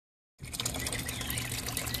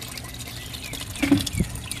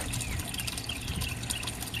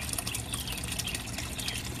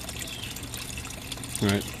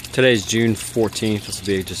Alright, today's June 14th. This will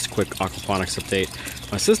be just a quick aquaponics update.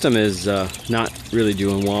 My system is not really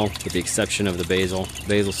doing well, with the exception of the basil.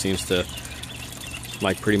 Basil seems to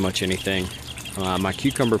like pretty much anything. My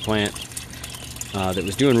cucumber plant that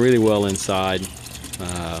was doing really well inside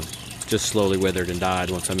just slowly withered and died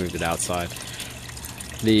once I moved it outside.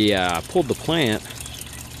 I pulled the plant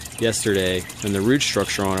yesterday, and the root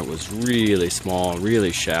structure on it was really small,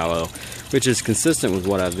 really shallow, which is consistent with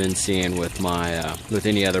what I've been seeing with my with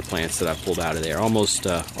any other plants that I've pulled out of there. Almost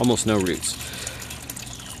no roots.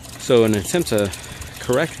 So in an attempt to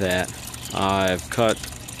correct that, I've cut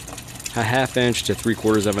a 1/2 inch to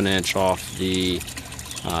 3/4 of an inch off the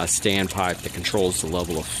standpipe that controls the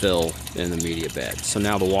level of fill in the media bed. So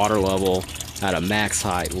now the water level at a max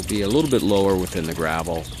height will be a little bit lower within the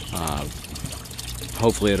gravel.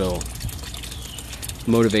 Hopefully it'll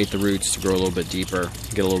motivate the roots to grow a little bit deeper,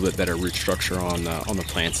 get a little bit better root structure on the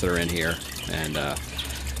plants that are in here, and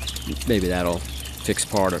maybe that'll fix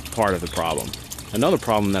part of the problem. Another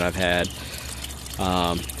problem that I've had,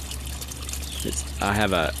 I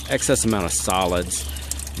have an excess amount of solids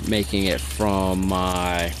making it from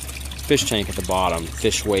my fish tank at the bottom,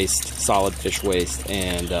 fish waste, solid fish waste,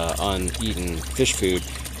 and uneaten fish food,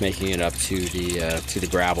 making it up to the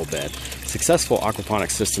gravel bed. Successful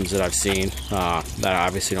aquaponics systems that I've seen, that I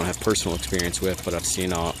obviously don't have personal experience with, but I've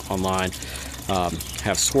seen online,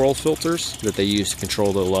 have swirl filters that they use to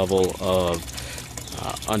control the level of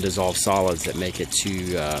undissolved solids that make it to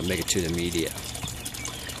the media.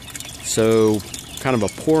 So, kind of a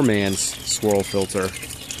poor man's swirl filter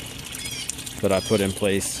that I put in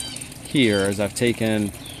place here is I've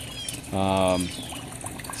taken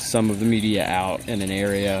some of the media out in an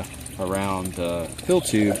area around the fill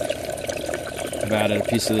tube. I've added a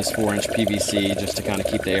piece of this 4-inch PVC just to kind of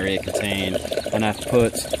keep the area contained, and I've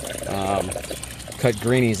put cut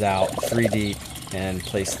greenies out 3 deep and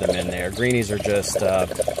placed them in there. Greenies are just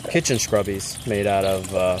kitchen scrubbies made out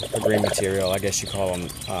of a green material. I guess you call them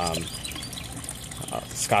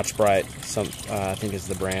Scotch Brite, I think is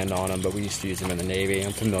the brand on them, but we used to use them in the Navy.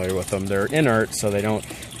 I'm familiar with them. They're inert, so they're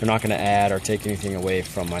not going to add or take anything away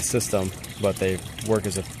from my system, but they work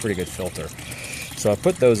as a pretty good filter. So I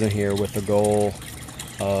put those in here with the goal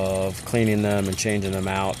of cleaning them and changing them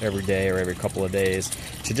out every day or every couple of days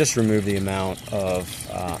to just remove the amount of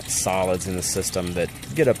solids in the system that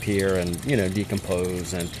get up here and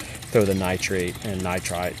decompose and throw the nitrate and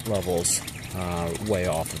nitrite levels way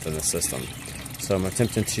off within the system. So I'm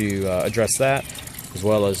attempting to address that, as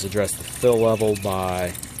well as address the fill level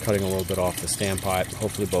by cutting a little bit off the standpipe.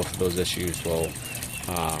 Hopefully both of those issues will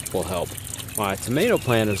help. My tomato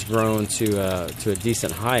plant has grown to a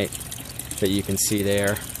decent height that you can see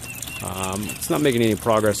there. It's not making any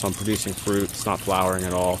progress on producing fruit. It's not flowering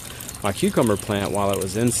at all. My cucumber plant, while it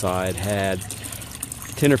was inside, had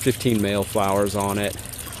 10 or 15 male flowers on it,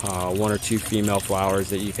 1 or 2 female flowers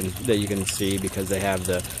that you can see because they have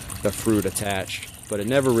the fruit attached, but it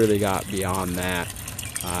never really got beyond that.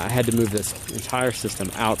 I had to move this entire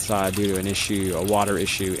system outside due to a water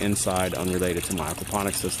issue inside unrelated to my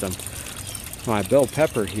aquaponics system. My bell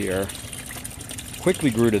pepper here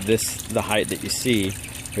quickly grew to the height that you see,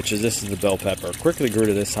 this is the bell pepper. Quickly grew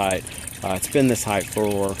to this height. It's been this height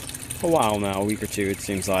for a while now, a week or two it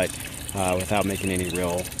seems like, without making any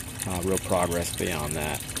real progress beyond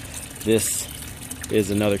that. This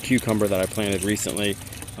is another cucumber that I planted recently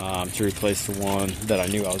to replace the one that I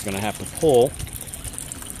knew I was going to have to pull.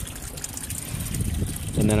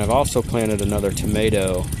 And then I've also planted another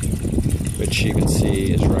tomato, which you can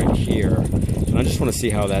see is right here. And I just want to see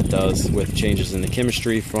how that does with changes in the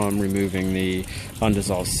chemistry from removing the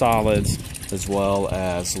undissolved solids, as well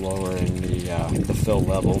as lowering the fill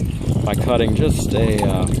level by cutting just a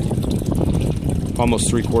almost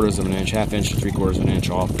 3/4 of an inch, 1/2 inch to 3/4 of an inch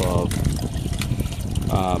off of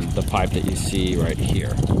the pipe that you see right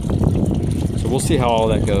here. So we'll see how all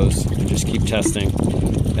that goes, and just keep testing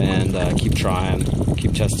and keep trying,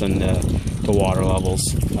 keep testing the water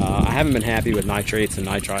levels. I haven't been happy with nitrates and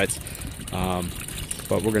nitrites,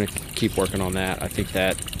 but we're going to keep working on that. I think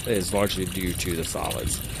that is largely due to the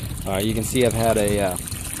solids. You can see I've had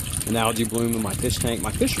an algae bloom in my fish tank.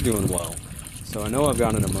 My fish are doing well, so I know I've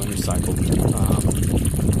got an ammonia cycle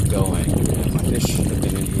going. And my fish have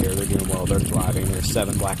been in here. They're doing well. They're thriving. There's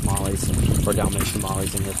 7 black mollies or Dalmatian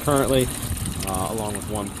mollies in here currently, along with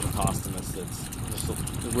 1 Protostomus that's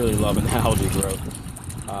just really loving the algae growth.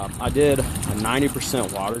 I did a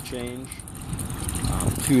 90% water change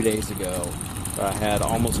 2 days ago. I had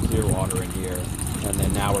almost clear water in here, and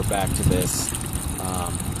then now we're back to this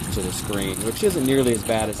to the screen, which isn't nearly as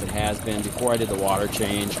bad as it has been. Before I did the water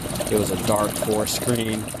change, it was a dark forest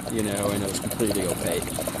screen, you know, and it was completely opaque.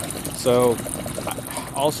 So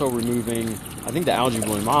also removing, I think the algae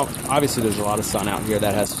bloom, obviously there's a lot of sun out here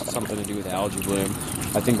that has something to do with algae bloom.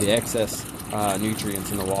 I think the excess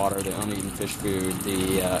nutrients in the water, the uneaten fish food,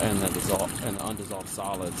 and the undissolved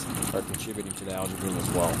solids are contributing to the algae bloom as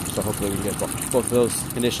well. So hopefully we can get both of those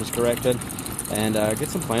conditions corrected and get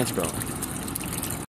some plants growing.